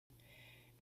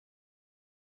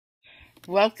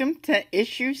Welcome to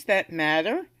Issues That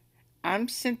Matter. I'm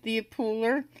Cynthia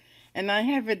Pooler, and I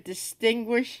have a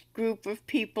distinguished group of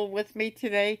people with me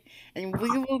today, and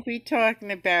we will be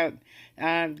talking about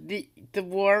the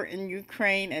war in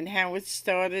Ukraine and how it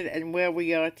started and where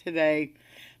we are today.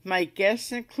 My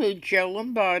guests include Joe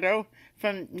Lombardo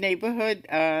from neighborhood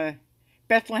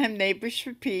Bethlehem Neighbors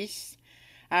for Peace,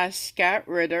 Scott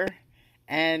Ritter,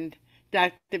 and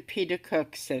Dr. Peter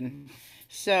Cookson.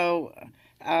 So,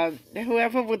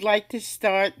 whoever would like to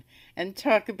start and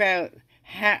talk about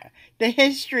the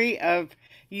history of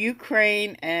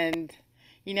Ukraine and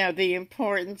the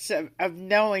importance of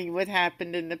knowing what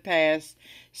happened in the past.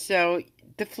 So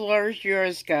the floor is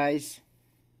yours, guys.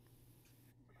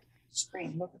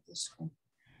 Screen. Look at this screen.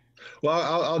 Well,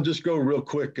 I'll just go real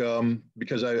quick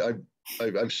because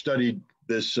I've studied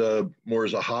this more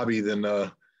as a hobby than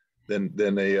a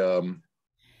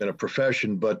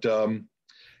profession. But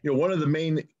one of the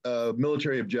main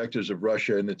military objectives of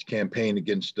Russia in its campaign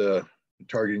against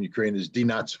targeting Ukraine is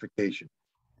denazification,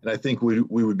 and I think we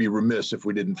would be remiss if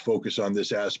we didn't focus on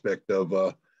this aspect of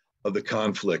the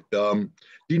conflict.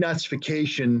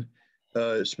 Denazification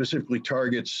specifically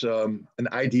targets an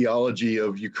ideology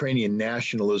of Ukrainian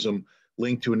nationalism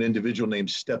linked to an individual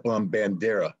named Stepan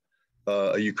Bandera,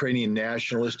 a Ukrainian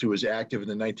nationalist who was active in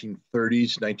the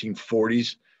 1930s,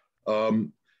 1940s,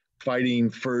 fighting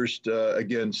first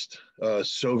against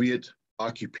Soviet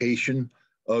occupation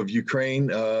of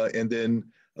Ukraine and then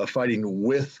fighting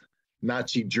with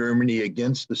Nazi Germany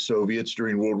against the Soviets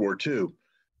during World War II.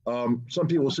 Some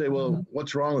people say, well,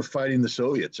 what's wrong with fighting the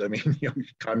Soviets? I mean,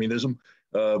 communism,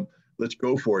 let's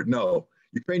go for it. No,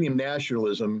 Ukrainian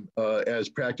nationalism, as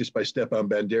practiced by Stepan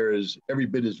Bandera, is every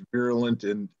bit as virulent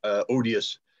and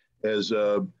odious as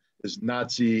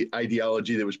Nazi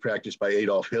ideology that was practiced by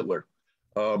Adolf Hitler.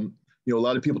 A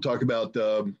lot of people talk about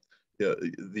the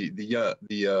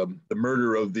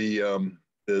murder of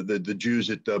the Jews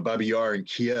at Babi Yar in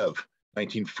Kiev,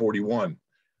 1941.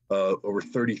 Over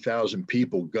 30,000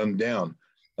 people gunned down.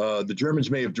 The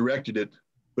Germans may have directed it,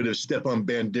 but it was Stepan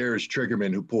Bandera's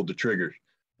triggermen who pulled the trigger.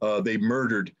 They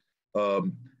murdered,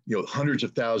 hundreds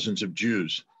of thousands of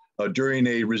Jews during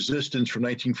a resistance from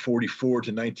 1944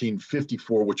 to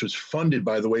 1954, which was funded,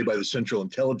 by the way, by the Central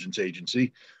Intelligence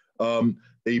Agency.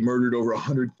 They murdered over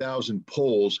 100,000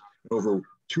 Poles, over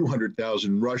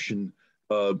 200,000 Russian,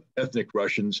 ethnic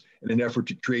Russians, in an effort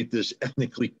to create this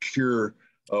ethnically pure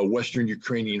Western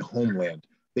Ukrainian homeland.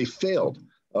 They failed.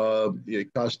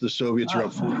 It cost the Soviets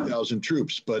around 40,000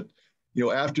 troops. But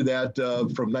after that,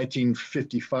 from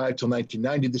 1955 till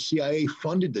 1990, the CIA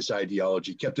funded this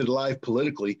ideology, kept it alive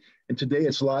politically, and today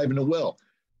it's alive and well.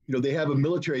 They have a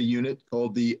military unit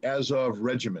called the Azov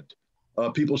Regiment.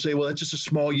 People say, well, that's just a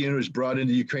small unit. It was brought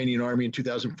into the Ukrainian army in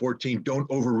 2014. Don't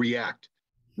overreact.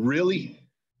 Really?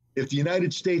 If the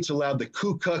United States allowed the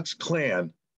Ku Klux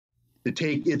Klan to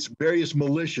take its various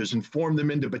militias and form them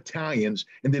into battalions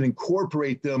and then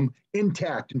incorporate them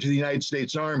intact into the United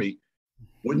States Army,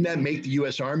 wouldn't that make the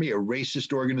U.S. Army a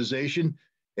racist organization?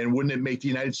 And wouldn't it make the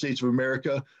United States of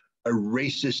America a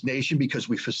racist nation because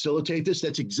we facilitate this?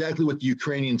 That's exactly what the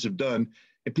Ukrainians have done,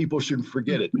 and people shouldn't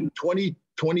forget it.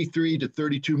 23 to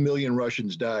 32 million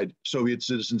Russians died, Soviet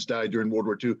citizens died during World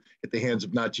War II at the hands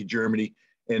of Nazi Germany,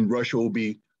 and Russia will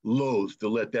be loath to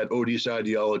let that odious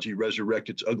ideology resurrect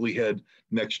its ugly head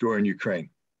next door in Ukraine.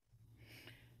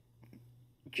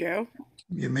 Joe?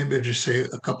 Yeah, maybe I'll just say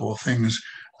a couple of things.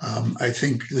 I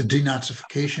think the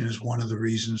denazification is one of the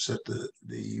reasons that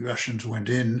the Russians went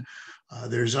in.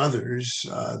 There's others.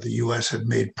 The U.S. had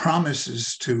made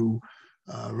promises to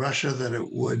Russia that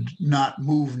it would not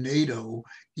move NATO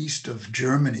east of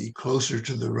Germany, closer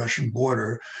to the Russian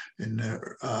border in the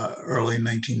early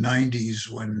 1990s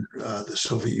when the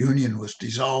Soviet Union was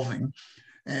dissolving.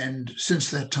 And since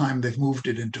that time, they've moved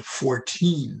it into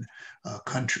 14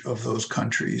 of those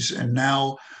countries. And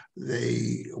now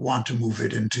they want to move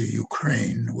it into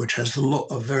Ukraine, which has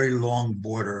a very long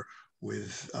border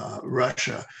with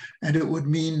Russia. And it would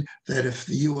mean that if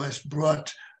the US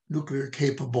brought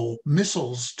nuclear-capable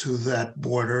missiles to that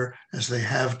border, as they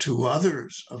have to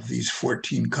others of these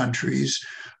 14 countries,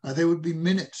 they would be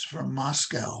minutes from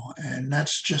Moscow. And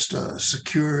that's just a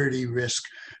security risk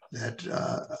that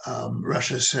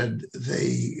Russia said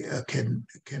they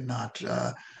cannot,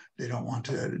 they don't want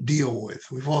to deal with.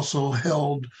 We've also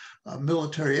held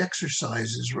military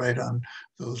exercises right on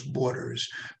those borders,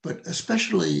 but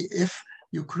especially if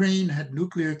Ukraine had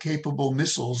nuclear-capable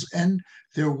missiles and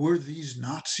there were these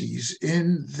Nazis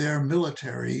in their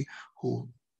military who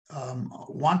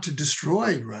want to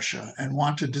destroy Russia and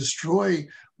want to destroy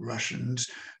Russians,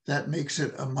 that makes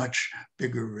it a much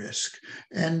bigger risk.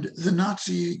 And the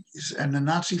Nazis and the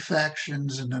Nazi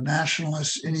factions and the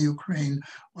nationalists in Ukraine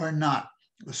are not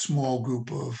a small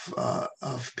group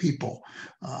of people.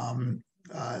 Um,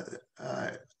 uh,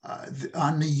 uh,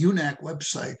 on the UNAC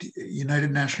website,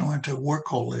 United National Anti-War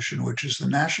Coalition, which is the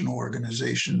national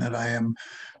organization that I am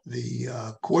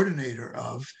the coordinator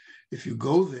of, if you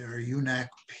go there,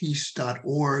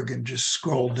 unacpeace.org, and just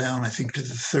scroll down, I think, to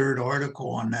the third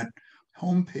article on that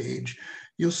homepage,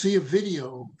 you'll see a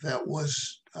video that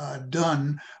was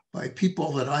done by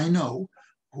people that I know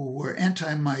who were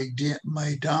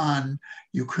anti-Maidan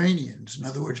Ukrainians. In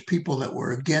other words, people that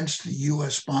were against the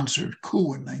US-sponsored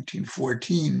coup in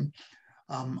 1914,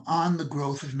 on the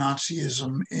growth of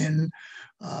Nazism in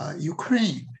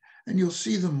Ukraine. And you'll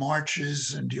see the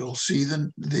marches, and you'll see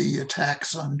the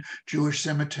attacks on Jewish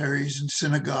cemeteries and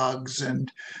synagogues,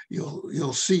 and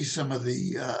you'll see some of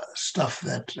the stuff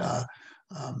that the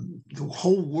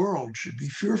whole world should be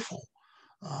fearful.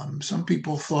 Some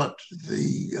people thought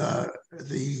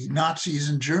the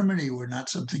Nazis in Germany were not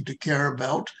something to care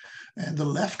about, and the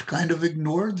left kind of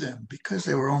ignored them because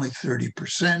they were only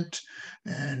 30%.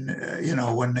 And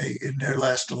when they in their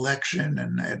last election,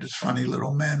 and they had this funny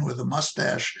little man with a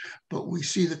mustache, but we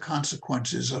see the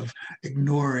consequences of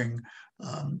ignoring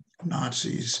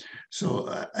Nazis.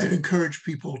 So I'd encourage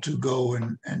people to go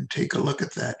and take a look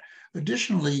at that.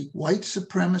 Additionally, white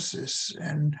supremacists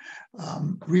and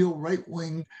real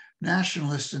right-wing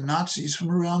nationalists and Nazis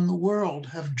from around the world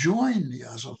have joined the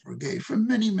Azov Brigade from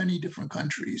many, many different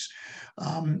countries.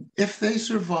 If they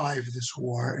survive this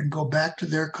war and go back to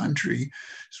their country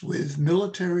with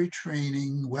military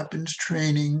training, weapons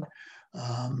training,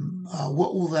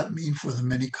 what will that mean for the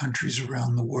many countries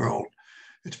around the world?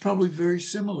 It's probably very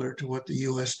similar to what the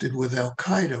US did with Al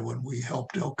Qaeda when we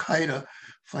helped Al Qaeda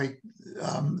fight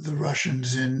the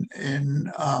Russians in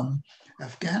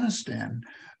Afghanistan.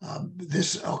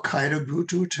 This Al Qaeda grew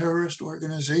to a terrorist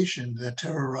organization that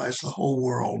terrorized the whole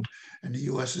world. And the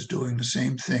US is doing the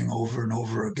same thing over and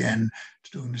over again. It's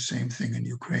doing the same thing in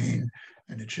Ukraine,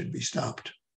 and it should be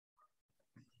stopped.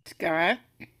 Scott?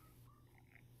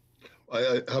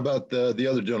 How about the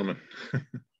other gentleman?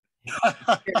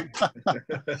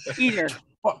 Peter.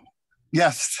 Well,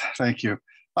 yes, thank you.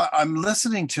 I'm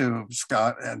listening to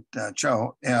Scott and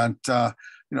Joe, and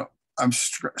I'm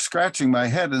scratching my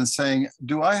head and saying,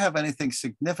 do I have anything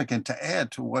significant to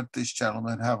add to what these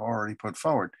gentlemen have already put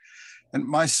forward? And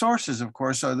my sources, of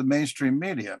course, are the mainstream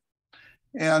media.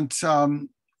 And, I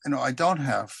don't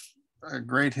have a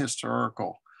great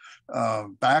historical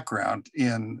background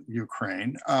in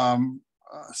Ukraine.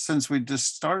 Since we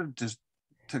just started to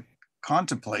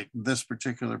contemplate this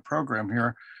particular program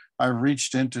here, I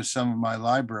reached into some of my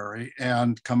library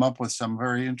and come up with some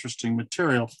very interesting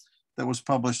material that was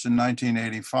published in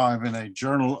 1985 in a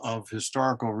Journal of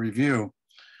Historical Review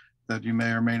that you may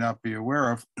or may not be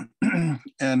aware of.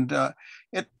 And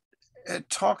it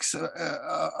talks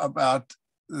about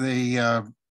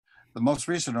the most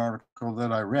recent article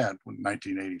that I read in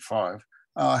 1985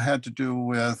 had to do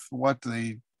with what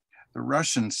the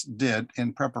Russians did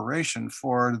in preparation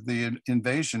for the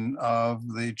invasion of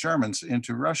the Germans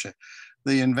into Russia.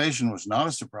 The invasion was not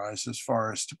a surprise as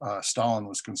far as Stalin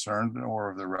was concerned,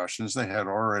 or of the Russians. They had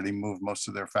already moved most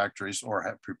of their factories, or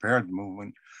had prepared the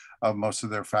movement of most of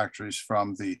their factories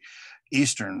from the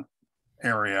eastern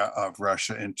area of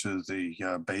Russia into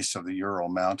the base of the Ural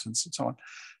Mountains and so on.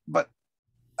 But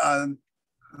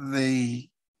the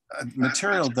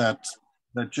material that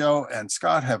Joe and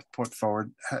Scott have put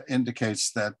forward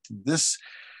indicates that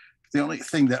the only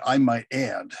thing that I might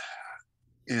add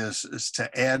is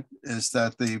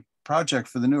that the project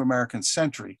for the New American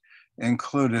Century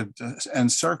included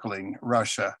encircling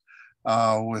Russia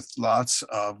with lots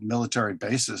of military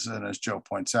bases. And as Joe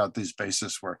points out, these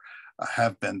bases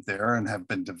have been there and have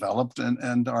been developed and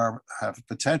have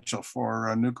potential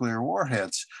for nuclear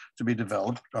warheads to be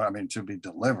developed, to be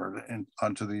delivered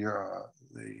onto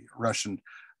the Russian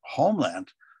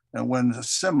homeland. And when a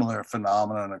similar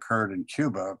phenomenon occurred in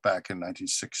Cuba back in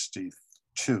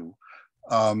 1962,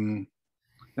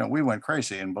 we went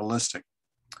crazy and ballistic.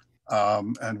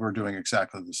 And we're doing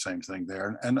exactly the same thing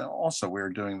there. And also we're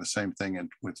doing the same thing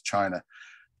with China.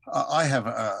 I have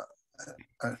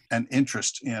an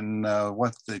interest in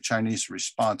what the Chinese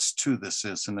response to this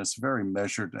is, and it's very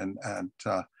measured. And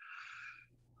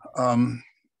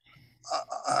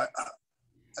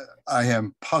I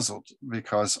am puzzled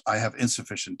because I have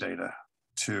insufficient data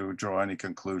to draw any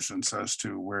conclusions as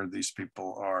to where these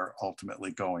people are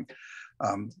ultimately going.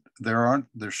 There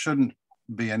shouldn't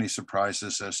be any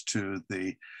surprises as to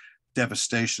the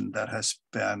devastation that has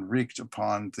been wreaked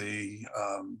upon the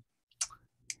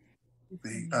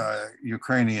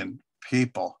Ukrainian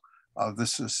people.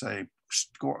 This is a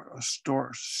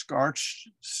scorched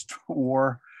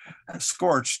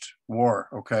war,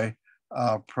 okay,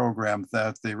 program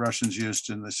that the Russians used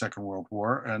in the Second World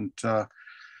War, and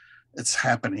it's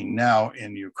happening now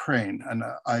in Ukraine. And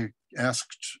I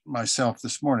asked myself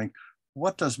this morning,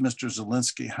 what does Mr.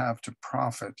 Zelensky have to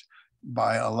profit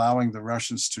by allowing the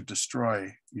Russians to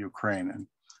destroy Ukraine? And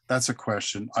that's a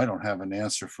question. I don't have an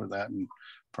answer for that, and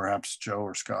perhaps Joe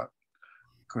or Scott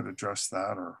could address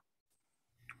that, or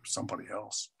somebody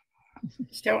else.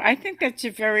 So I think that's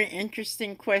a very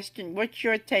interesting question. What's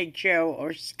your take, Joe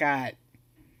or Scott?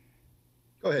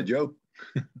 Go ahead, Joe.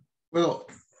 Well,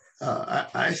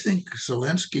 I think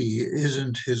Zelensky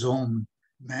isn't his own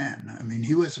man. I mean,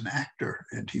 he was an actor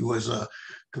and he was a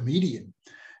comedian,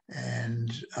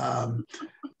 and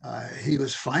he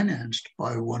was financed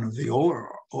by one of the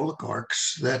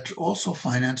oligarchs that also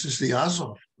finances the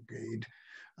Azov Brigade.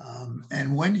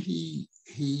 And when he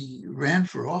ran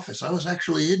for office, I was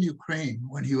actually in Ukraine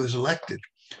when he was elected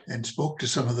and spoke to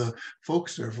some of the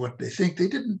folks there of what they think. They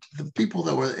didn't, the people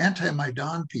that were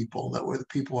anti-Maidan people, that were the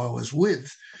people I was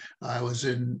with. I was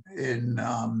in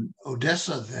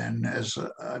Odessa then as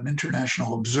an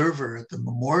international observer at the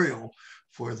memorial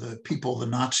for the people the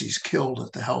Nazis killed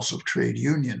at the House of Trade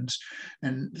Unions.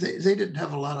 And they didn't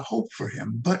have a lot of hope for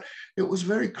him. But it was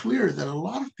very clear that a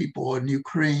lot of people in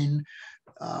Ukraine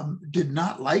did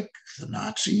not like the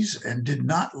Nazis and did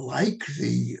not like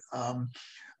the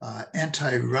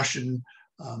anti-Russian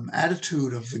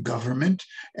attitude of the government,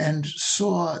 and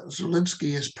saw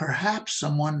Zelensky as perhaps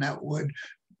someone that would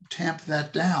tamp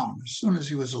that down. As soon as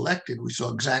he was elected, we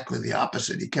saw exactly the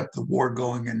opposite. He kept the war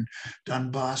going in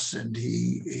Donbass, and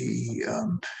he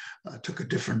took a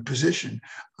different position.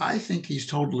 I think he's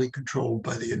totally controlled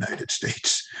by the United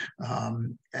States,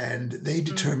 and they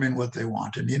determine what they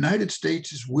want. And the United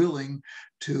States is willing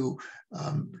to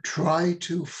try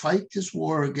to fight this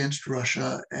war against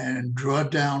Russia and draw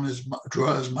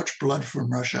as much blood from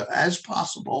Russia as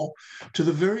possible to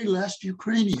the very last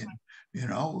Ukrainian. You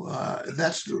know,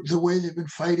 that's the way they've been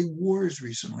fighting wars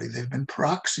recently. They've been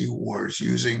proxy wars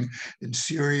using, in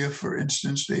Syria, for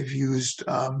instance, they've used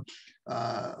about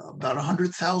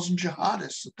 100,000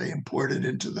 jihadists that they imported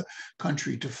into the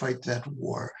country to fight that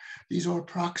war. These are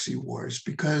proxy wars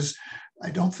because I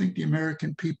don't think the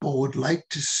American people would like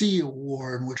to see a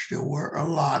war in which there were a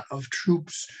lot of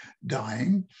troops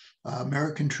dying,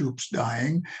 American troops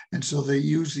dying. And so they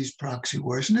use these proxy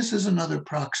wars. And this is another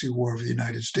proxy war of the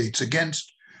United States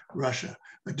against Russia.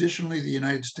 Additionally, the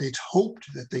United States hoped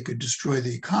that they could destroy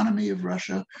the economy of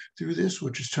Russia through this,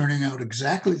 which is turning out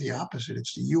exactly the opposite.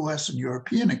 It's the US and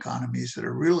European economies that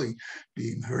are really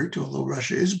being hurt, although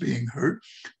Russia is being hurt,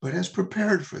 but has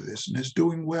prepared for this and is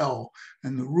doing well,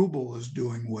 and the ruble is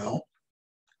doing well.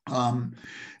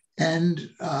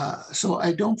 So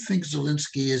I don't think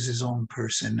Zelensky is his own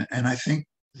person. And I think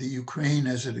the Ukraine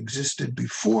as it existed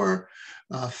before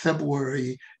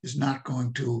February is not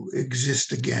going to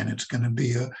exist again. It's going to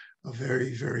be a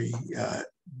very, very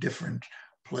different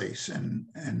place. And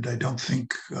I don't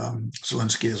think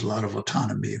Zelensky has a lot of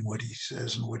autonomy in what he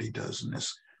says and what he does in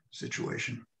this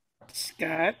situation.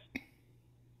 Scott?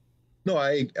 No,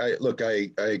 I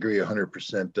agree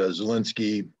 100%.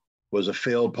 Zelensky was a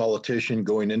failed politician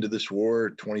going into this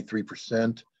war,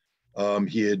 23%.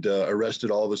 He had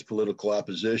arrested all of his political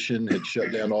opposition, had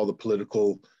shut down all the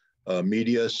political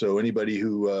media. So anybody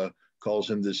who calls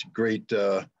him this great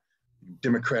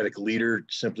democratic leader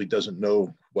simply doesn't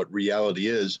know what reality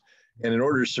is. And in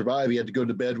order to survive, he had to go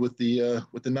to bed with the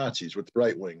Nazis, with the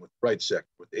right wing, with the right sect,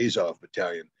 with the Azov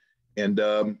battalion. And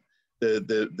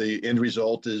the end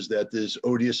result is that this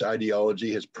odious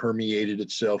ideology has permeated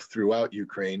itself throughout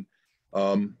Ukraine,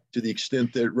 to the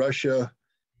extent that Russia,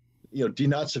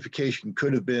 denazification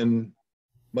could have been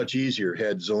much easier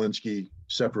had Zelensky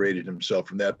separated himself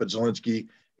from that. But Zelensky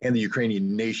and the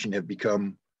Ukrainian nation have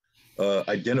become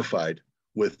identified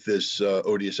with this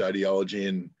odious ideology,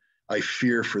 and I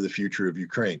fear for the future of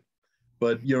Ukraine.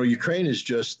 But Ukraine is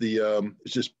just the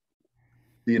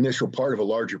initial part of a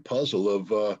larger puzzle of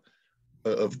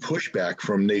pushback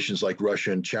from nations like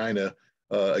Russia and China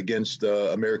against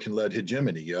American-led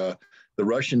hegemony. The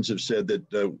Russians have said that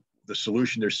the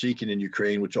solution they're seeking in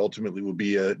Ukraine, which ultimately will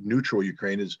be a neutral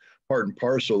Ukraine, is part and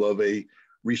parcel of a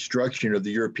restructuring of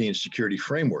the European security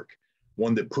framework,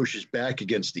 one that pushes back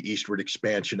against the eastward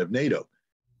expansion of NATO.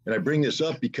 And I bring this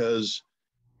up because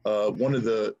one of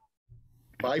the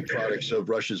byproducts of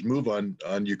Russia's move on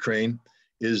Ukraine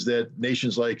is that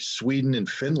nations like Sweden and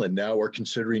Finland now are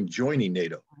considering joining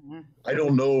NATO. Mhm. I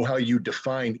don't know how you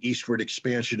define eastward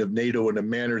expansion of NATO in a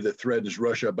manner that threatens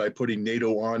Russia by putting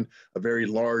NATO on a very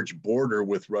large border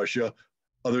with Russia,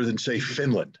 other than say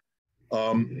Finland.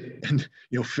 And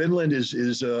Finland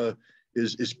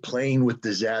is playing with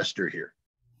disaster here.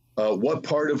 What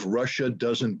part of Russia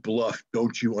doesn't bluff?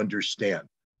 Don't you understand?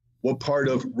 What part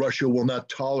of Russia will not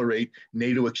tolerate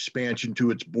NATO expansion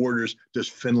to its borders does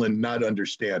Finland not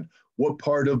understand? What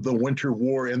part of the Winter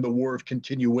War and the War of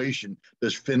Continuation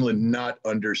does Finland not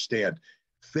understand?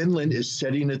 Finland is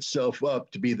setting itself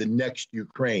up to be the next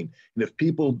Ukraine. And if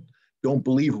people don't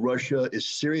believe Russia is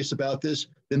serious about this,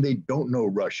 then they don't know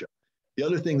Russia. The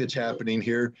other thing that's happening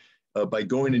here by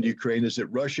going into Ukraine is that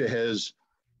Russia has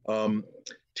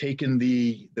taken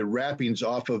the wrappings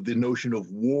off of the notion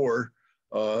of war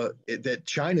that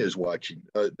China is watching.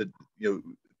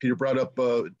 Peter brought up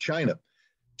China.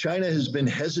 China has been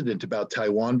hesitant about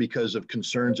Taiwan because of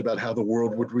concerns about how the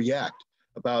world would react,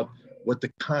 about what the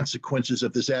consequences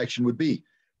of this action would be.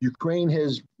 Ukraine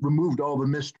has removed all the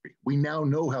mystery. We now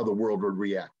know how the world would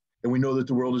react, and we know that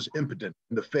the world is impotent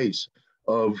in the face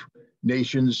of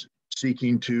nations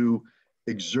seeking to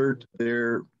exert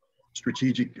their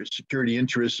strategic security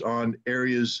interests on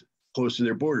areas close to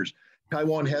their borders.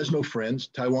 Taiwan has no friends.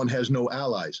 Taiwan has no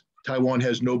allies. Taiwan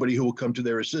has nobody who will come to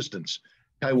their assistance.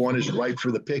 Taiwan is ripe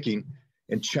for the picking,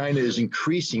 and China is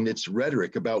increasing its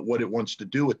rhetoric about what it wants to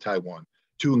do with Taiwan,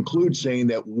 to include saying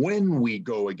that when we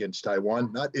go against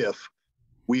Taiwan, not if,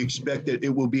 we expect that it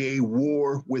will be a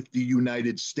war with the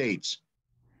United States.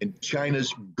 And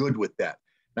China's good with that.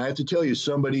 And I have to tell you,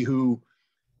 somebody who,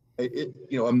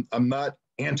 I'm not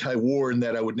anti-war in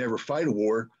that I would never fight a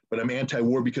war, but I'm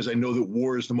anti-war because I know that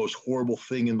war is the most horrible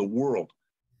thing in the world.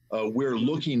 We're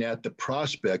looking at the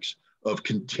prospects of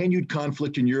continued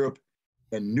conflict in Europe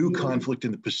and new conflict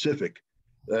in the Pacific.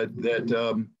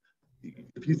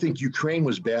 If you think Ukraine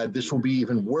was bad, this will be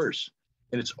even worse.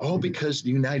 And it's all because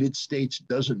the United States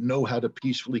doesn't know how to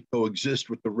peacefully coexist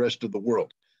with the rest of the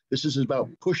world. This is about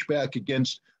pushback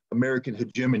against American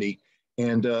hegemony.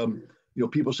 And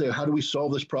people say, how do we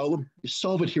solve this problem? You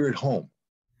solve it here at home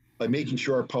by making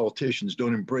sure our politicians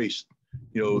don't embrace,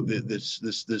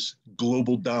 this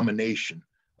global domination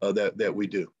that we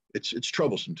do. It's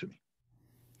troublesome to me.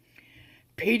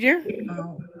 Peter?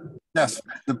 Yes,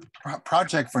 the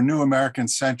Project for New American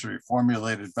Century,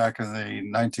 formulated back in the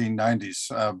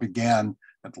 1990s, began,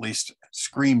 at least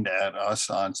screamed at us,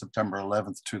 on September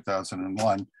 11th,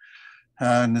 2001.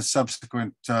 And the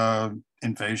subsequent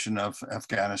invasion of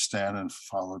Afghanistan, and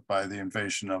followed by the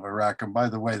invasion of Iraq. And by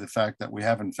the way, the fact that we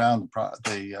haven't found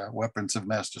the weapons of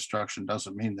mass destruction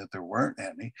doesn't mean that there weren't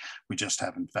any. We just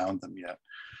haven't found them yet.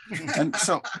 And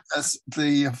so, as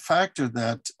the factor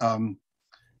that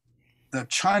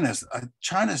China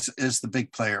is the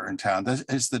big player in town. That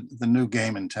is the new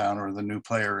game in town, or the new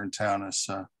player in town, as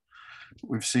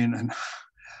we've seen.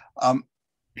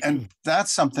 And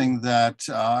that's something that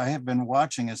I have been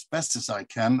watching as best as I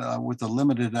can with the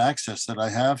limited access that I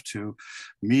have to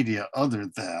media other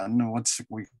than what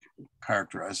we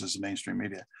characterize as mainstream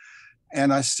media.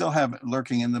 And I still have it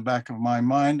lurking in the back of my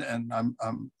mind, and I'm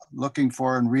looking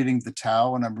for and reading the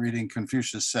Tao, and I'm reading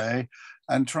Confucius Say,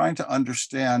 and trying to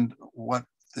understand what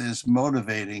is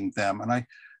motivating them. And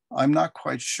I'm not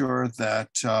quite sure that,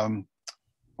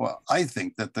 I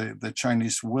think that the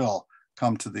Chinese will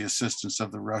come to the assistance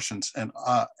of the Russians. And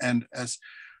as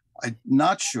I'm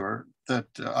not sure that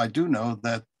I do know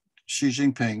that Xi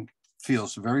Jinping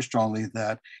feels very strongly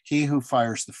that he who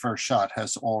fires the first shot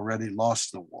has already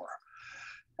lost the war.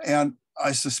 And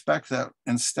I suspect that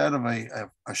instead of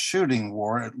a shooting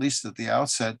war, at least at the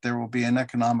outset, there will be an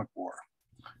economic war.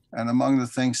 And among the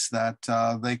things that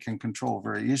they can control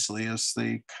very easily is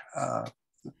the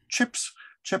chip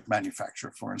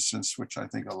manufacture, for instance, which I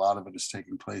think a lot of it is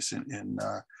taking place in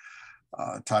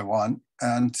Taiwan.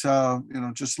 And,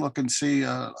 just look and see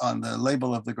on the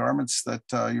label of the garments that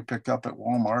you pick up at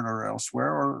Walmart or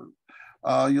elsewhere, or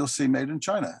you'll see made in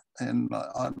China, and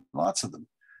on lots of them.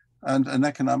 And an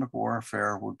economic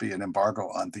warfare would be an embargo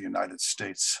on the United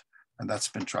States. And that's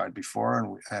been tried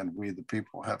before, and we the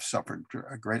people have suffered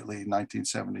greatly.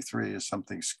 1973 is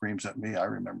something screams at me. I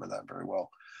remember that very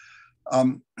well.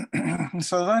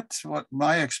 So that's what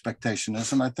my expectation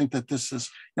is. And I think that this is,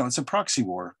 it's a proxy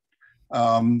war.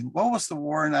 What was the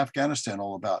war in Afghanistan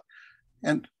all about?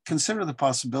 And consider the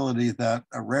possibility that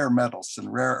rare metals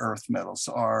and rare earth metals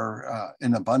are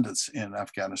in abundance in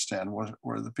Afghanistan.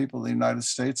 Were the people of the United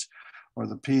States or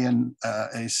the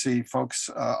PNAC folks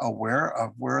aware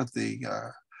of where the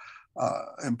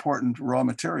important raw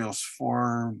materials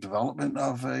for development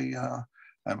of a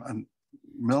A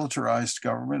militarized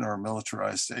government or a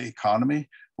militarized economy.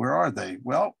 Where are they?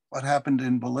 Well, what happened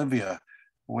in Bolivia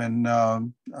when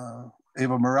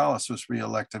Evo Morales was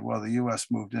reelected? Well, the US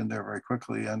moved in there very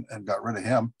quickly and got rid of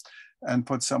him and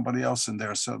put somebody else in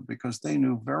there. So because they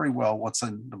knew very well what's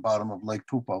in the bottom of Lake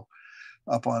Pupo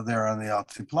up on there on the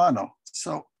Altiplano.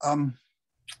 So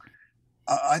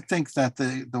I think that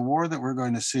the war that we're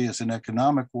going to see is an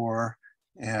economic war,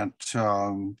 and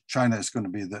China is going to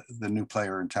be the new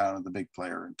player in town and the big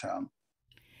player in town.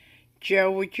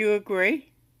 Joe, would you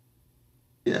agree?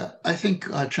 Yeah, I think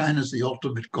China is the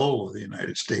ultimate goal of the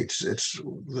United States. It's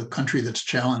the country that's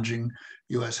challenging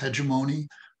U.S. hegemony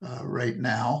right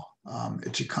now.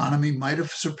 Its economy might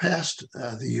have surpassed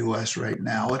the U.S. right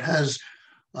now. It has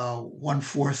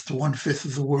 1/4 to 1/5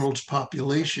 of the world's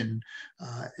population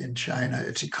in China.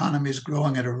 Its economy is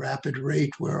growing at a rapid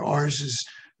rate where ours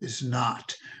is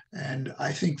not. And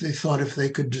I think they thought if they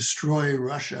could destroy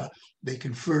Russia, they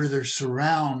can further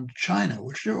surround China,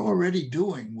 which they're already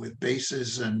doing with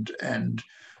bases and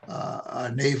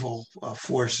naval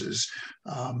forces.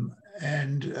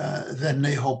 And then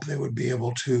they hope they would be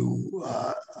able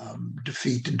to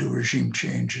defeat and do regime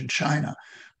change in China.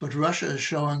 But Russia is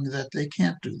showing that they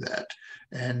can't do that.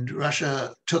 And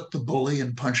Russia took the bully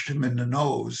and punched him in the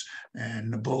nose,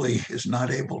 and the bully is not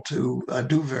able to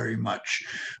do very much.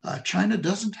 China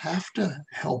doesn't have to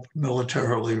help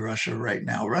militarily Russia right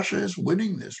now. Russia is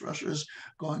winning this. Russia is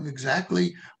going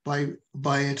exactly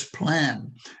by its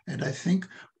plan. And I think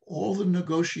all the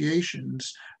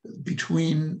negotiations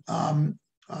between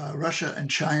Russia and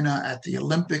China at the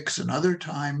Olympics and other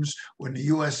times when the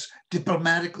US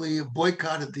diplomatically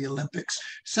boycotted the Olympics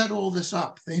set all this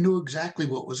up. They knew exactly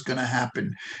what was going to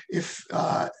happen. If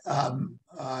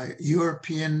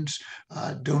Europeans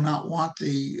do not want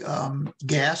the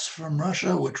gas from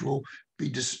Russia, which will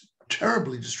be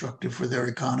terribly destructive for their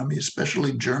economy,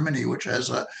 especially Germany, which has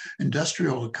an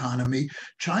industrial economy,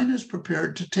 China is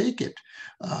prepared to take it.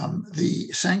 The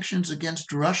sanctions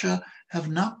against Russia have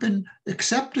not been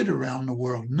accepted around the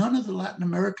world. None of the Latin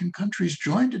American countries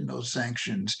joined in those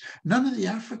sanctions. None of the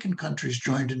African countries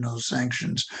joined in those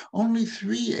sanctions. Only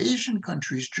 3 Asian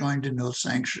countries joined in those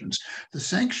sanctions. The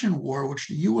sanction war, which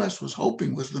the US was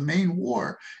hoping was the main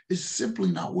war, is simply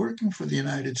not working for the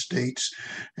United States.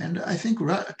 And I think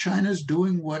China is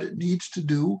doing what it needs to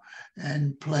do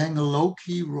and playing a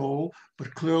low-key role,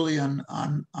 but clearly on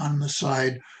the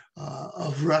side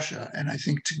of Russia. And I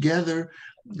think together,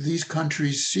 these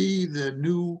countries see the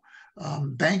new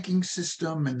banking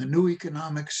system and the new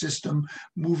economic system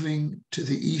moving to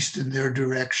the east in their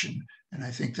direction. And I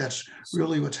think that's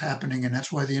really what's happening. And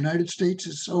that's why the United States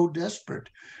is so desperate.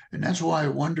 And that's why I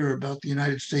wonder about the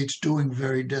United States doing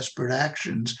very desperate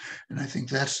actions. And I think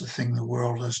that's the thing the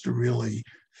world has to really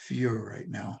fear right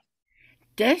now.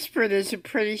 Desperate is a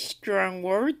pretty strong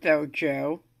word, though,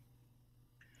 Joe.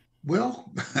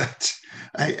 Well,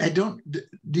 I don't,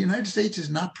 the United States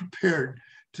is not prepared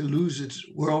to lose its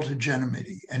world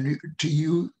hegemony and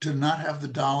to not have the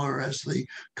dollar as the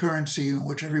currency in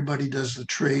which everybody does the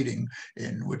trading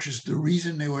in, which is the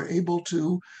reason they were able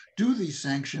to do these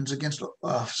sanctions against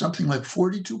something like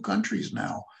 42 countries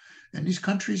now. And these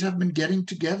countries have been getting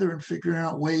together and figuring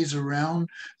out ways around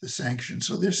the sanctions.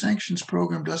 So their sanctions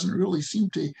program doesn't really seem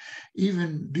to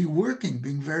even be working,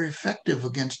 being very effective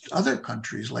against other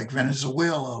countries like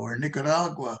Venezuela or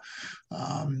Nicaragua,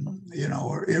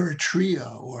 or Eritrea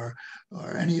or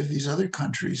any of these other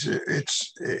countries.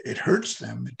 It hurts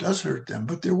them. It does hurt them,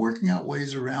 but they're working out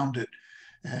ways around it.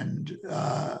 And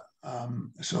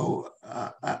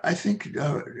I think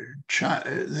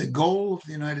the goal of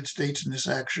the United States in this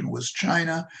action was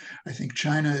China. I think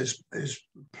China is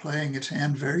playing its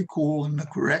hand very cool in the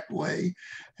correct way.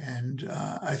 And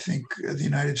I think the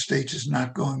United States is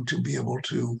not going to be able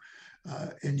to,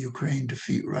 in Ukraine,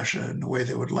 defeat Russia in the way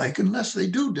they would like, unless they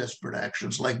do desperate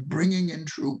actions like bringing in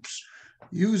troops,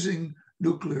 using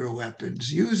nuclear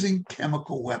weapons, using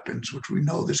chemical weapons, which we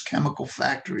know there's chemical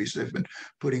factories they've been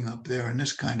putting up there and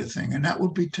this kind of thing. And that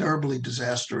would be terribly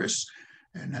disastrous.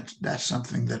 And that's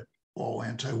something that all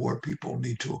anti-war people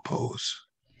need to oppose.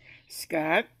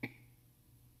 Scott?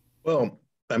 Well,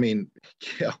 I mean,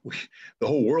 yeah, the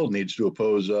whole world needs to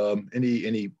oppose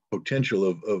any potential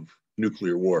of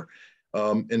nuclear war.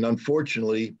 And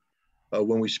unfortunately,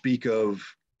 when we speak of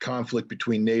conflict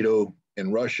between NATO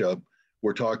and Russia,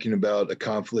 we're talking about a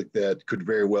conflict that could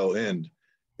very well end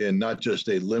in not just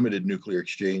a limited nuclear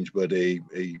exchange, but a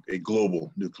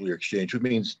global nuclear exchange, which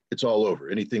means it's all over.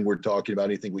 Anything we're talking about,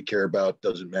 anything we care about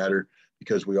doesn't matter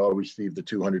because we all receive the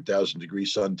 200,000 degree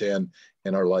suntan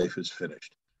and our life is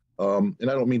finished. And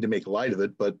I don't mean to make light of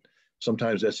it, but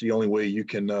sometimes that's the only way you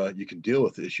can deal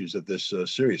with issues of this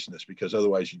seriousness, because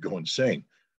otherwise you'd go insane.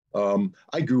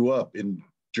 I grew up in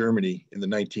Germany in the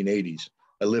 1980s.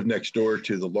 I lived next door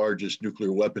to the largest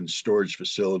nuclear weapons storage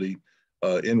facility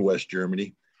in West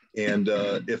Germany, and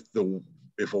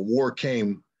if a war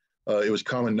came, it was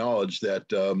common knowledge that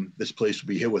this place would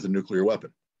be hit with a nuclear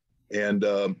weapon. And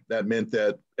that meant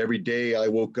that every day I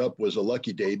woke up was a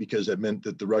lucky day, because that meant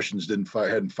that the Russians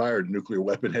hadn't fired a nuclear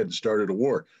weapon, hadn't started a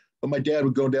war. But my dad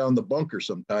would go down the bunker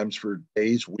sometimes for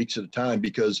days, weeks at a time,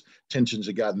 because tensions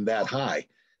had gotten that high.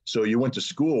 So you went to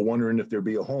school wondering if there'd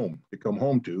be a home to come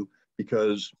home to,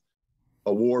 because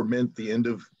a war meant the end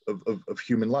of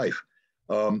human life.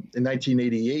 In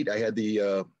 1988, I had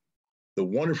the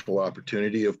wonderful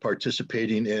opportunity of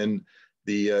participating in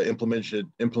the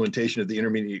implementation of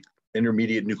the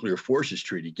Intermediate Nuclear Forces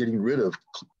Treaty, getting rid of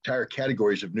entire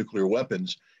categories of nuclear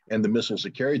weapons and the missiles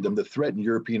that carried them that threaten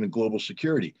European and global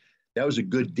security. That was a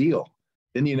good deal.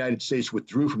 Then the United States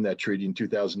withdrew from that treaty in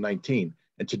 2019.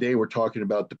 And today we're talking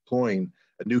about deploying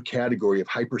a new category of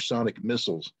hypersonic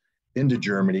missiles into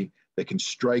Germany that can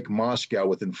strike Moscow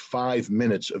within 5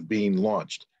 minutes of being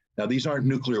launched. Now, these aren't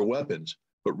nuclear weapons,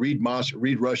 but read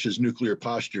Russia's nuclear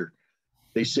posture.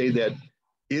 They say that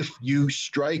if you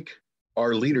strike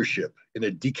our leadership in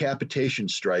a decapitation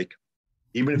strike,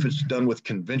 even if it's done with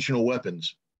conventional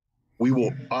weapons, we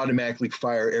will automatically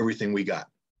fire everything we got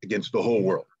against the whole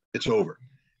world. It's over.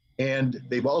 And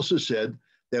they've also said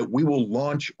that we will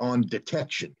launch on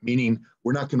detection, meaning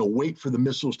we're not going to wait for the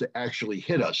missiles to actually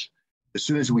hit us. As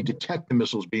soon as we detect the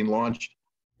missiles being launched,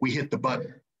 we hit the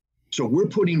button. So we're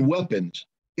putting weapons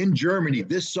in Germany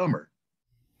this summer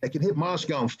that can hit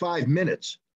Moscow in 5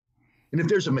 minutes. And if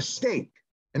there's a mistake,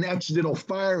 an accidental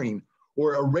firing,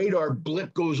 or a radar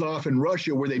blip goes off in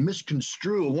Russia where they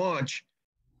misconstrue a launch,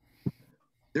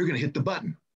 they're going to hit the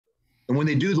button. And when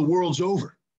they do, the world's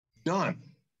over. Done.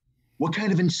 What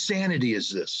kind of insanity is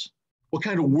this? What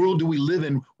kind of world do we live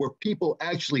in where people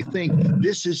actually think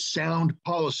this is sound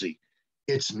policy?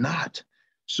 It's not.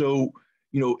 So,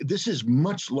 this is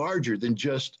much larger than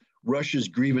just Russia's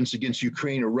grievance against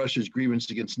Ukraine or Russia's grievance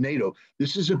against NATO.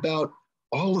 This is about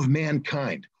all of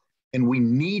mankind. And we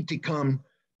need to come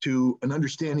to an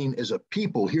understanding as a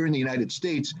people here in the United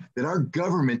States that our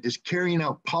government is carrying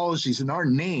out policies in our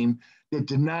name that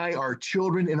deny our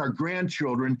children and our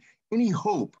grandchildren any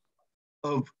hope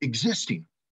of existing.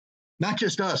 Not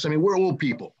just us. I mean, we're old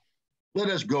people. Let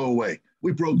us go away.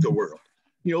 We broke the world.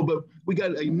 But we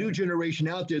got a new generation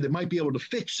out there that might be able to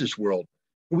fix this world.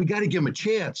 We got to give them a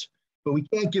chance. But we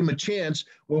can't give them a chance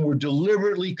when we're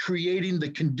deliberately creating the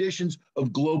conditions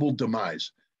of global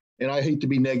demise. And I hate to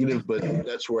be negative, but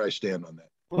that's where I stand on that.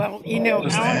 Well,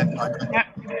 I'd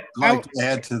like to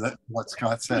add to that what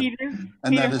Scott said,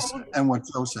 and what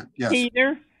Joe said. Yes,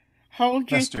 Peter, hold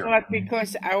your yes, dear. thought,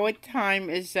 because our time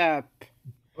is up.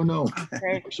 Oh no,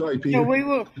 Okay. sorry, Peter. So we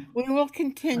will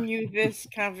continue this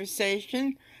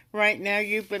conversation. Right now,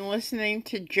 you've been listening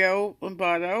to Joe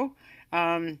Lombardo,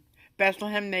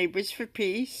 Bethlehem Neighbors for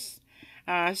Peace,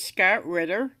 Scott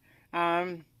Ritter,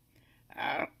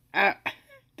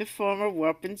 the former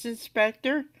weapons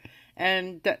inspector,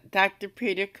 and Dr.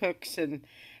 Peter Cookson.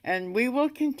 And we will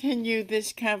continue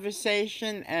this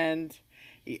conversation, and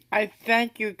I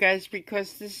thank you guys,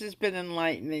 because this has been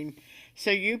enlightening.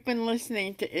 So you've been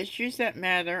listening to Issues That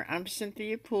Matter. I'm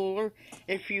Cynthia Pooler.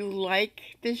 If you like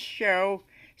this show,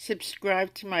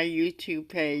 subscribe to my YouTube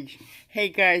page. Hey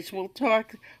guys, we'll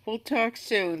talk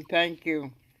soon. Thank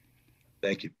you.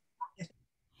 Thank you.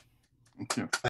 Thank you.